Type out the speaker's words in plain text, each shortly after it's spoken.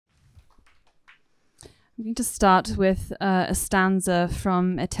I'm going to start with a stanza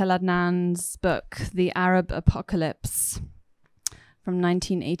from Etel Adnan's book, The Arab Apocalypse, from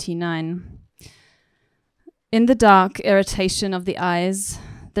 1989. In the dark irritation of the eyes,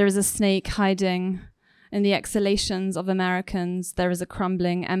 there is a snake hiding. In the exhalations of Americans, there is a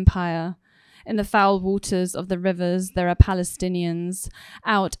crumbling empire. In the foul waters of the rivers, there are Palestinians.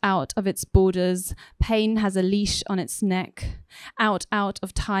 Out of its borders, pain has a leash on its neck. Out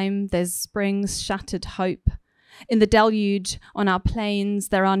of time, there's spring's shattered hope. In the deluge, on our plains,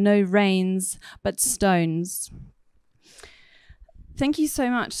 there are no rains, but stones. Thank you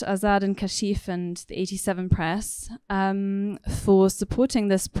so much, Azad and Kashif and the 87 Press, for supporting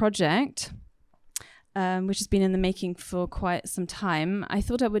this project. Which has been in the making for quite some time. I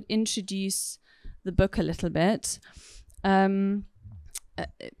thought I would introduce the book a little bit, sort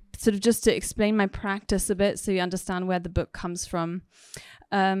of just to explain my practice a bit so you understand where the book comes from.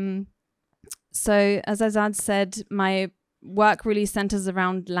 So as Azad said, my work really centers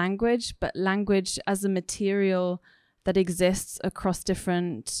around language, but language as a material that exists across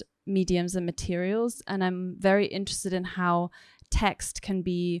different mediums and materials. And I'm very interested in how text can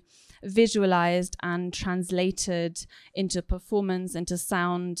be visualized and translated into performance, into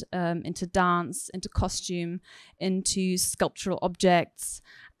sound, into dance, into costume, into sculptural objects.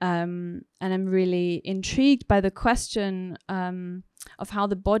 And I'm really intrigued by the question of how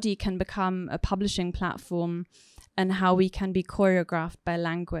the body can become a publishing platform and how we can be choreographed by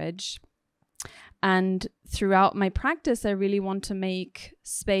language. And throughout my practice, I really want to make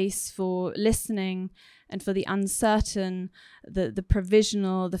space for listening and for the uncertain, the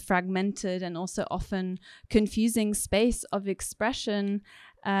provisional, the fragmented, and also often confusing space of expression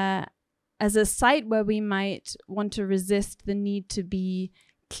as a site where we might want to resist the need to be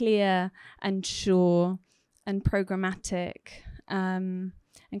clear and sure and programmatic, and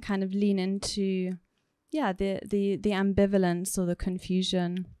kind of lean into, the ambivalence or the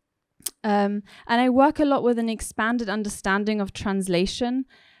confusion. And I work a lot with an expanded understanding of translation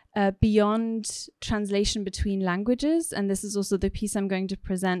beyond translation between languages. And this is also the piece I'm going to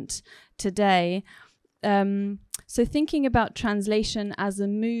present today. So thinking about translation as a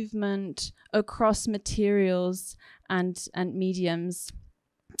movement across materials and mediums.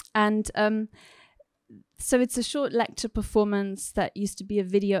 And so it's a short lecture performance that used to be a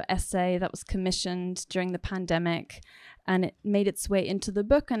video essay that was commissioned during the pandemic, and it made its way into the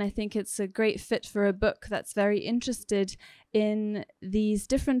book. And I think it's a great fit for a book that's very interested in these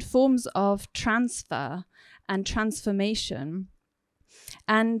different forms of transfer and transformation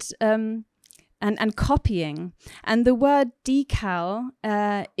and copying. And the word decal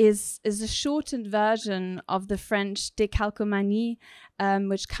is a shortened version of the French décalcomanie,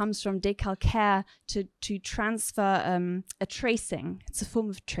 which comes from décalquer, to transfer a tracing. It's a form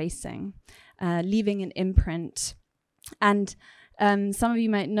of tracing, leaving an imprint. And some of you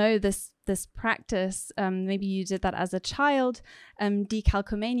might know this practice. Maybe you did that as a child.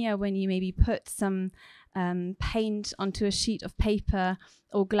 Decalcomania, when you maybe put some paint onto a sheet of paper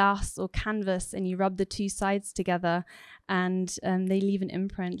or glass or canvas, and you rub the two sides together, and they leave an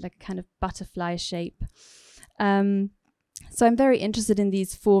imprint, like a kind of butterfly shape. So I'm very interested in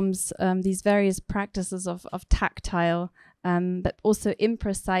these forms, these various practices of tactile, but also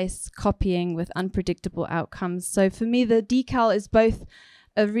imprecise copying with unpredictable outcomes. So for me, the decal is both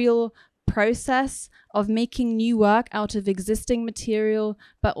a real process of making new work out of existing material,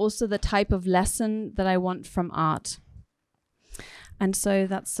 but also the type of lesson that I want from art. And so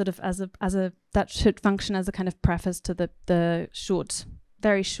that's sort of that should function as a kind of preface to the short,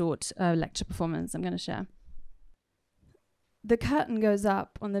 very short lecture performance I'm going to share. The curtain goes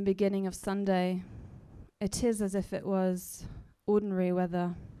up on the beginning of Sunday. It is as if it was ordinary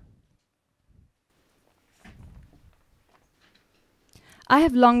weather. I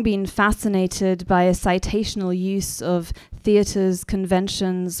have long been fascinated by a citational use of theatre's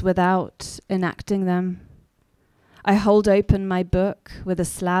conventions without enacting them. I hold open my book with a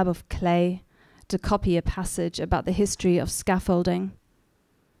slab of clay to copy a passage about the history of scaffolding.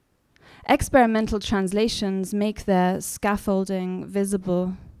 Experimental translations make their scaffolding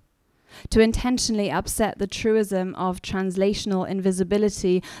visible. To intentionally upset the truism of translational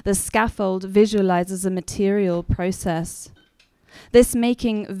invisibility, the scaffold visualizes a material process. This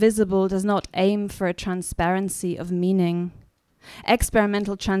making visible does not aim for a transparency of meaning.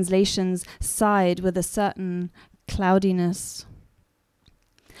 Experimental translations side with a certain cloudiness.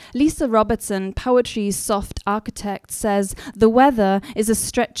 Lisa Robertson, poetry's soft architect, says the weather is a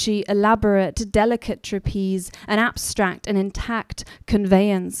stretchy, elaborate, delicate trapeze, an abstract and intact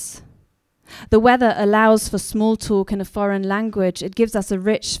conveyance. The weather allows for small talk in a foreign language. It gives us a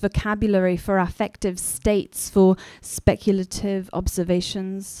rich vocabulary for affective states, for speculative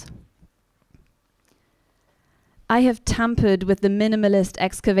observations. I have tampered with the minimalist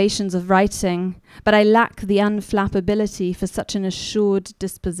excavations of writing, but I lack the unflappability for such an assured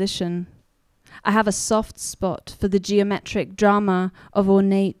disposition. I have a soft spot for the geometric drama of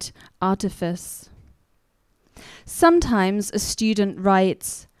ornate artifice. Sometimes a student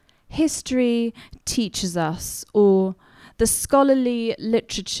writes, "History teaches us," or "the scholarly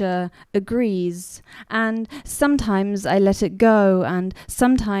literature agrees," and sometimes I let it go, and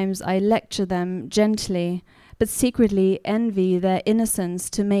sometimes I lecture them gently, but secretly envy their innocence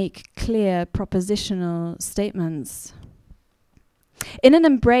to make clear propositional statements. In an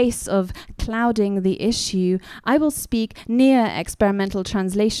embrace of clouding the issue, I will speak near experimental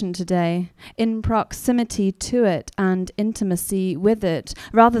translation today, in proximity to it and intimacy with it,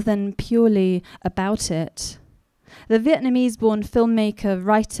 rather than purely about it. The Vietnamese-born filmmaker,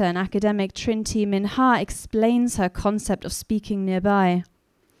 writer, and academic Trinh T. Minh Ha explains her concept of speaking nearby.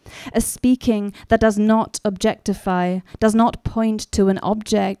 A speaking that does not objectify, does not point to an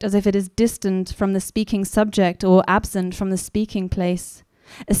object as if it is distant from the speaking subject or absent from the speaking place.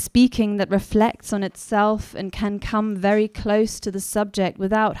 A speaking that reflects on itself and can come very close to the subject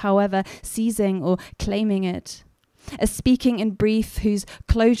without, however, seizing or claiming it. A speaking in brief whose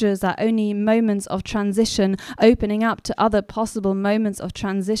closures are only moments of transition, opening up to other possible moments of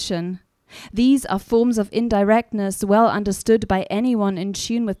transition. These are forms of indirectness well understood by anyone in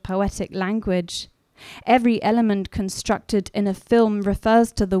tune with poetic language. Every element constructed in a film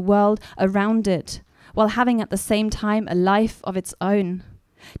refers to the world around it, while having at the same time a life of its own.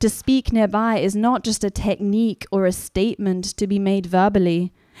 To speak nearby is not just a technique or a statement to be made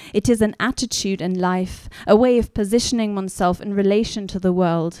verbally. It is an attitude in life, a way of positioning oneself in relation to the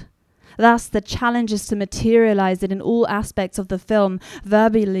world. Thus, the challenge is to materialize it in all aspects of the film,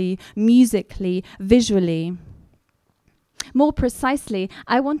 verbally, musically, visually. More precisely,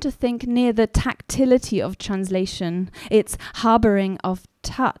 I want to think near the tactility of translation, its harboring of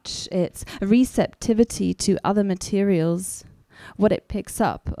touch, its receptivity to other materials, what it picks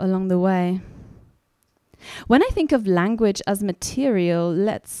up along the way. When I think of language as material,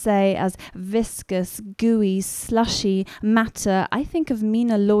 let's say as viscous, gooey, slushy matter, I think of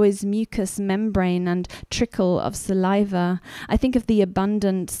Mina Loy's mucous membrane and trickle of saliva. I think of the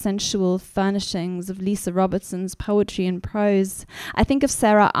abundant, sensual furnishings of Lisa Robertson's poetry and prose. I think of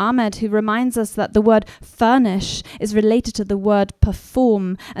Sarah Ahmed, who reminds us that the word furnish is related to the word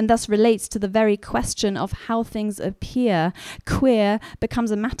perform, and thus relates to the very question of how things appear. Queer becomes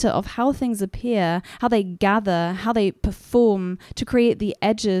a matter of how things appear, how they gather, how they perform to create the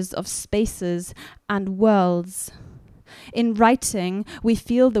edges of spaces and worlds. In writing, we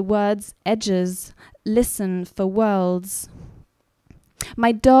feel the words edges, listen for worlds.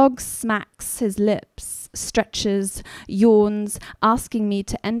 My dog smacks his lips, stretches, yawns, asking me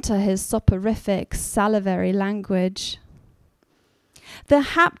to enter his soporific, salivary language. The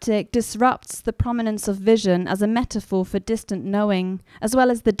haptic disrupts the prominence of vision as a metaphor for distant knowing, as well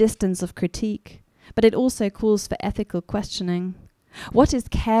as the distance of critique. But it also calls for ethical questioning. What is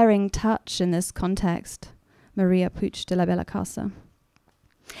caring touch in this context? Maria Puig de la Bella Casa.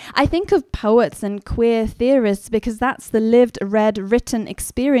 I think of poets and queer theorists because that's the lived, read, written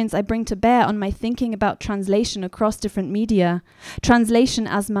experience I bring to bear on my thinking about translation across different media. Translation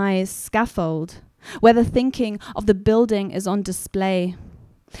as my scaffold, where the thinking of the building is on display.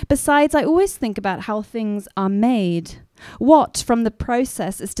 Besides, I always think about how things are made. What from the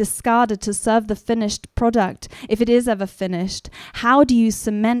process is discarded to serve the finished product, if it is ever finished? How do you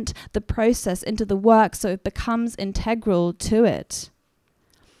cement the process into the work so it becomes integral to it?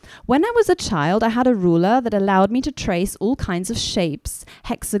 When I was a child, I had a ruler that allowed me to trace all kinds of shapes,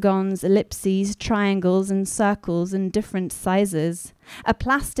 hexagons, ellipses, triangles, and circles in different sizes. A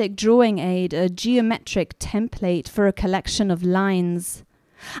plastic drawing aid, a geometric template for a collection of lines.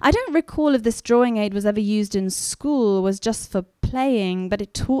 I don't recall if this drawing aid was ever used in school or was just for playing, but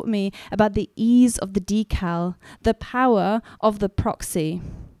it taught me about the ease of the decal, the power of the proxy.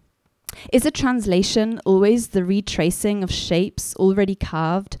 Is a translation always the retracing of shapes already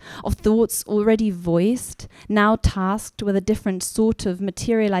carved, of thoughts already voiced, now tasked with a different sort of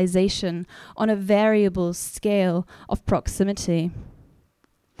materialization on a variable scale of proximity?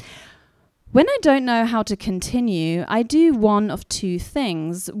 When I don't know how to continue, I do one of two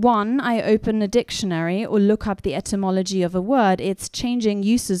things. One, I open a dictionary or look up the etymology of a word, its changing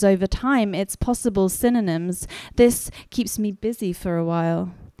uses over time, its possible synonyms. This keeps me busy for a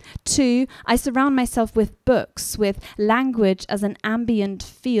while. 2, I surround myself with books, with language as an ambient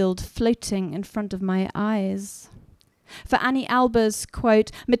field floating in front of my eyes. For Annie Alber's,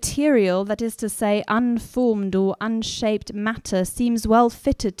 quote, material, that is to say, unformed or unshaped matter, seems well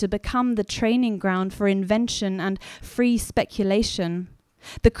fitted to become the training ground for invention and free speculation.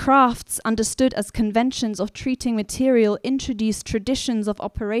 The crafts, understood as conventions of treating material, introduce traditions of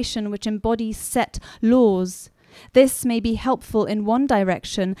operation which embody set laws. This may be helpful in one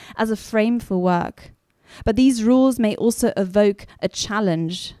direction as a frame for work, but these rules may also evoke a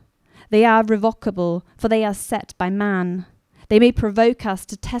challenge. They are revocable, for they are set by man. They may provoke us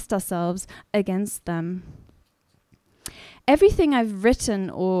to test ourselves against them. Everything I've written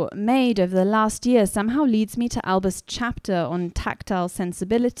or made over the last year somehow leads me to Alber's chapter on tactile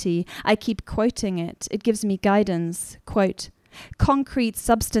sensibility. I keep quoting it. It gives me guidance. Quote, concrete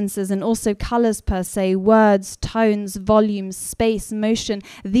substances and also colors per se, words, tones, volumes, space, motion,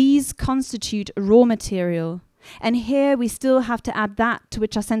 these constitute raw material. And here we still have to add that to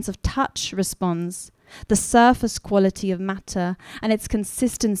which our sense of touch responds, the surface quality of matter and its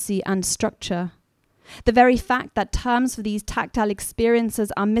consistency and structure. The very fact that terms for these tactile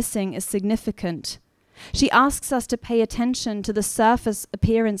experiences are missing is significant. She asks us to pay attention to the surface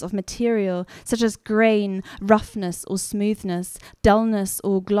appearance of material, such as grain, roughness or smoothness, dullness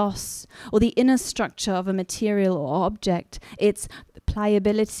or gloss, or the inner structure of a material or object, its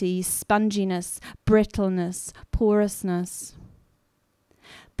pliability, sponginess, brittleness, porousness.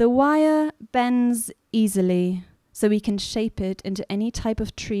 The wire bends easily, so we can shape it into any type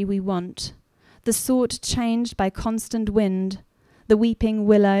of tree we want, the sort changed by constant wind, the weeping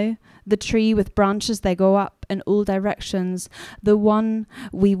willow, the tree with branches that go up in all directions, the one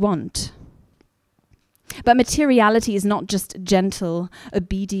we want. But materiality is not just gentle,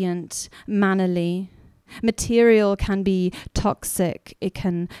 obedient, mannerly. Material can be toxic, it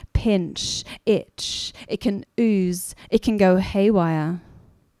can pinch, itch, it can ooze, it can go haywire.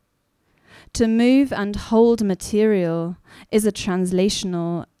 To move and hold material is a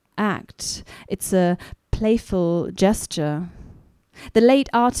translational act. It's a playful gesture. The late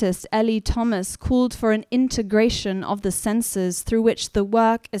artist Ellie Thomas called for an integration of the senses through which the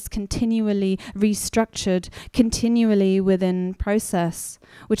work is continually restructured, continually within process,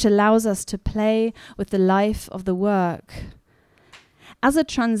 which allows us to play with the life of the work. As a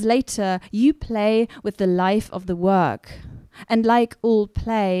translator, you play with the life of the work. And like all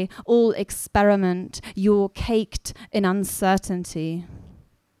play, all experiment, you're caked in uncertainty.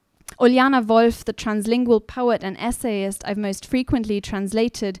 Uljana Wolf, the translingual poet and essayist I've most frequently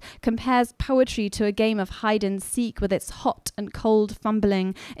translated, compares poetry to a game of hide and seek with its hot and cold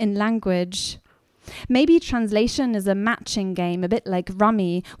fumbling in language. Maybe translation is a matching game, a bit like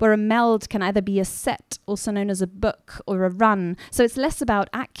rummy, where a meld can either be a set, also known as a book, or a run, so it's less about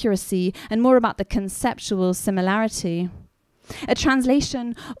accuracy and more about the conceptual similarity. A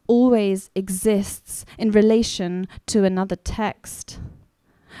translation always exists in relation to another text.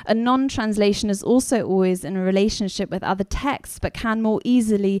 A non-translation is also always in a relationship with other texts, but can more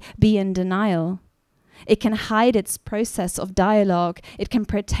easily be in denial. It can hide its process of dialogue. It can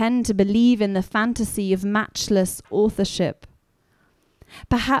pretend to believe in the fantasy of matchless authorship.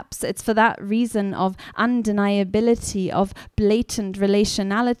 Perhaps it's for that reason of undeniability, of blatant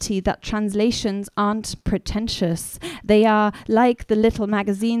relationality, that translations aren't pretentious. They are like the little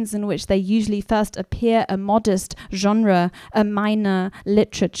magazines in which they usually first appear, a modest genre, a minor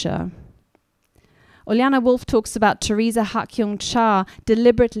literature. Uljana Wolf talks about Teresa Hak-Yung Cha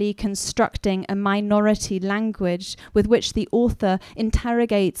deliberately constructing a minority language with which the author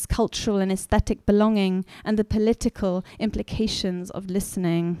interrogates cultural and aesthetic belonging and the political implications of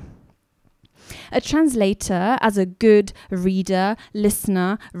listening. A translator, as a good reader,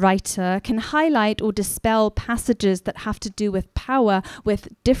 listener, writer, can highlight or dispel passages that have to do with power, with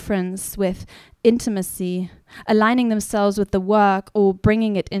difference, with intimacy, aligning themselves with the work or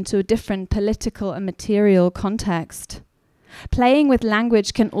bringing it into a different political and material context. Playing with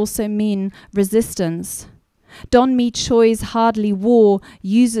language can also mean resistance. Don Mi Choi's Hardly War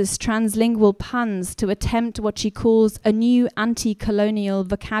uses translingual puns to attempt what she calls a new anti-colonial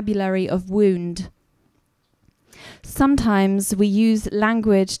vocabulary of wound. Sometimes we use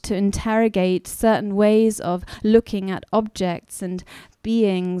language to interrogate certain ways of looking at objects and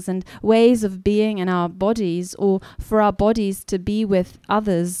beings and ways of being in our bodies, or for our bodies to be with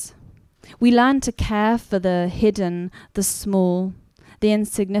others. We learn to care for the hidden, the small, the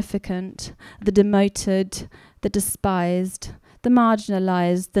insignificant, the demoted, the despised, the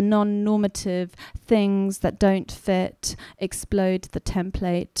marginalized, the non-normative, things that don't fit, explode the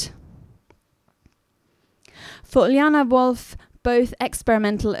template. For Uljana Wolf, Both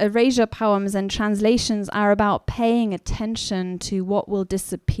experimental erasure poems and translations are about paying attention to what will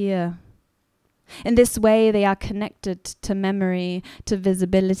disappear. In this way, they are connected to memory, to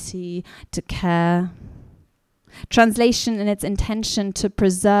visibility, to care. Translation, in its intention to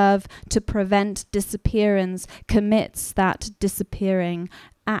preserve, to prevent disappearance, commits that disappearing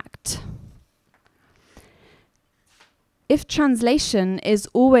act. If translation is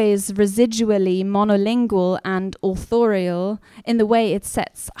always residually monolingual and authorial in the way it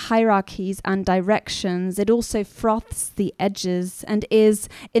sets hierarchies and directions, it also froths the edges and is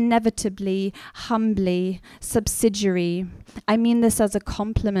inevitably, humbly subsidiary. I mean this as a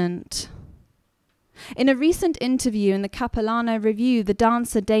compliment. In a recent interview in the Capilano Review, the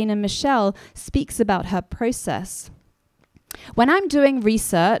dancer Dana Michelle speaks about her process. When I'm doing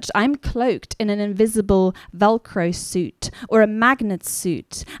research, I'm cloaked in an invisible Velcro suit or a magnet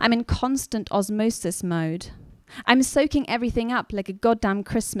suit. I'm in constant osmosis mode. I'm soaking everything up like a goddamn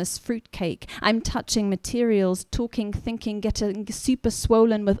Christmas fruitcake. I'm touching materials, talking, thinking, getting super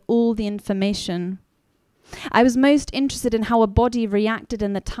swollen with all the information. I was most interested in how a body reacted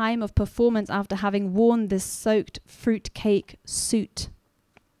in the time of performance after having worn this soaked fruitcake suit.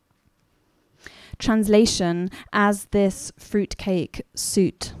 Translation as this fruitcake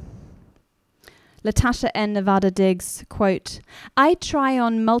suit. Latasha N. Nevada Diggs, quote, I try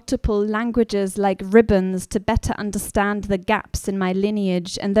on multiple languages like ribbons to better understand the gaps in my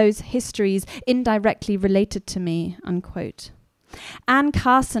lineage and those histories indirectly related to me, unquote. Anne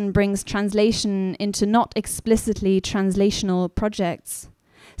Carson brings translation into not explicitly translational projects.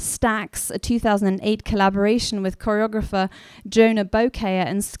 Stacks, a 2008 collaboration with choreographer Jonah Bokaya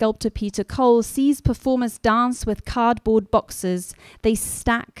and sculptor Peter Cole, sees performers dance with cardboard boxes. They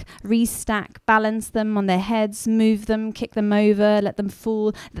stack, restack, balance them on their heads, move them, kick them over, let them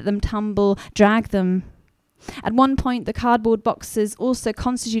fall, let them tumble, drag them. At one point, the cardboard boxes also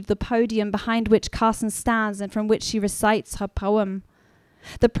constitute the podium behind which Carson stands and from which she recites her poem.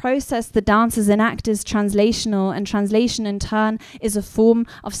 The process the dancers enact is translational, and translation in turn is a form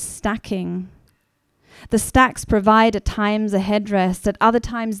of stacking. The stacks provide at times a headrest, at other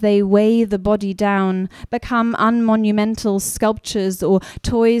times they weigh the body down, become unmonumental sculptures or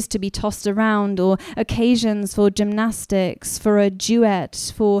toys to be tossed around, or occasions for gymnastics, for a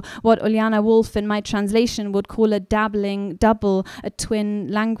duet, for what Uliana Wolf in my translation would call a dabbling double, a twin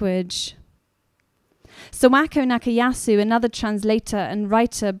language. Sawako Nakayasu, another translator and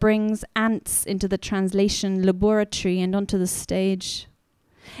writer, brings ants into the translation laboratory and onto the stage.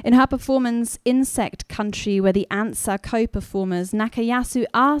 In her performance, Insect Country, where the ants are co-performers, Nakayasu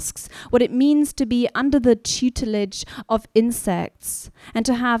asks what it means to be under the tutelage of insects and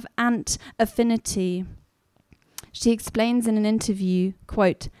to have ant affinity. She explains in an interview,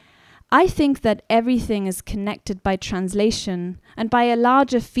 quote, I think that everything is connected by translation and by a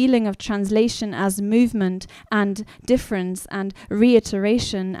larger feeling of translation as movement and difference and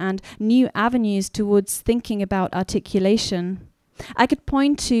reiteration and new avenues towards thinking about articulation. I could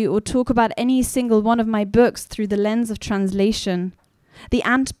point to or talk about any single one of my books through the lens of translation. The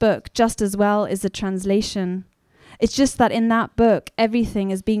Ant book just as well is a translation. It's just that in that book,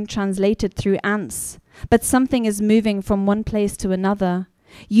 everything is being translated through ants, but something is moving from one place to another.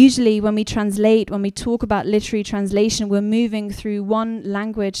 Usually when we translate, when we talk about literary translation, we're moving through one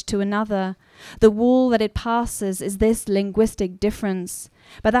language to another. The wall that it passes is this linguistic difference,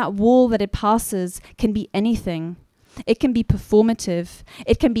 but that wall that it passes can be anything. It can be performative,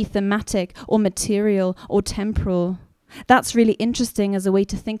 it can be thematic or material or temporal. That's really interesting as a way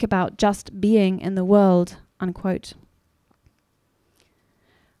to think about just being in the world, unquote.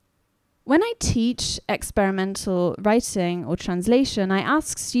 When I teach experimental writing or translation, I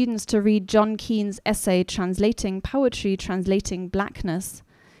ask students to read John Keane's essay, Translating Poetry, Translating Blackness,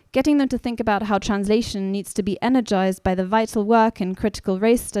 getting them to think about how translation needs to be energized by the vital work in critical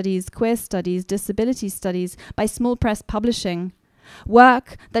race studies, queer studies, disability studies, by small press publishing.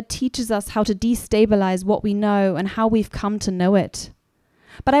 Work that teaches us how to destabilize what we know and how we've come to know it.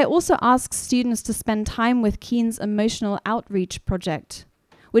 But I also ask students to spend time with Keane's emotional outreach project,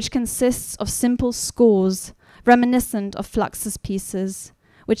 which consists of simple scores reminiscent of Fluxus pieces,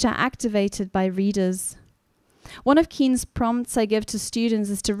 which are activated by readers. One of Keane's prompts I give to students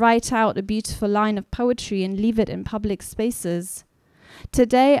is to write out a beautiful line of poetry and leave it in public spaces.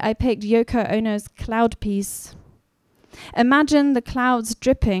 Today I picked Yoko Ono's Cloud piece. Imagine the clouds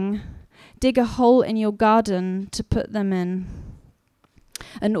dripping. Dig a hole in your garden to put them in.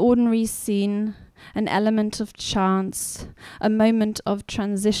 An ordinary scene, an element of chance, a moment of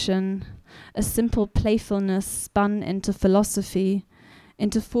transition, a simple playfulness spun into philosophy,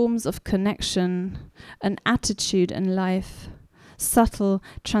 into forms of connection, an attitude in life, subtle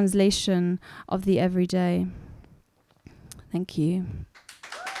translation of the everyday. Thank you.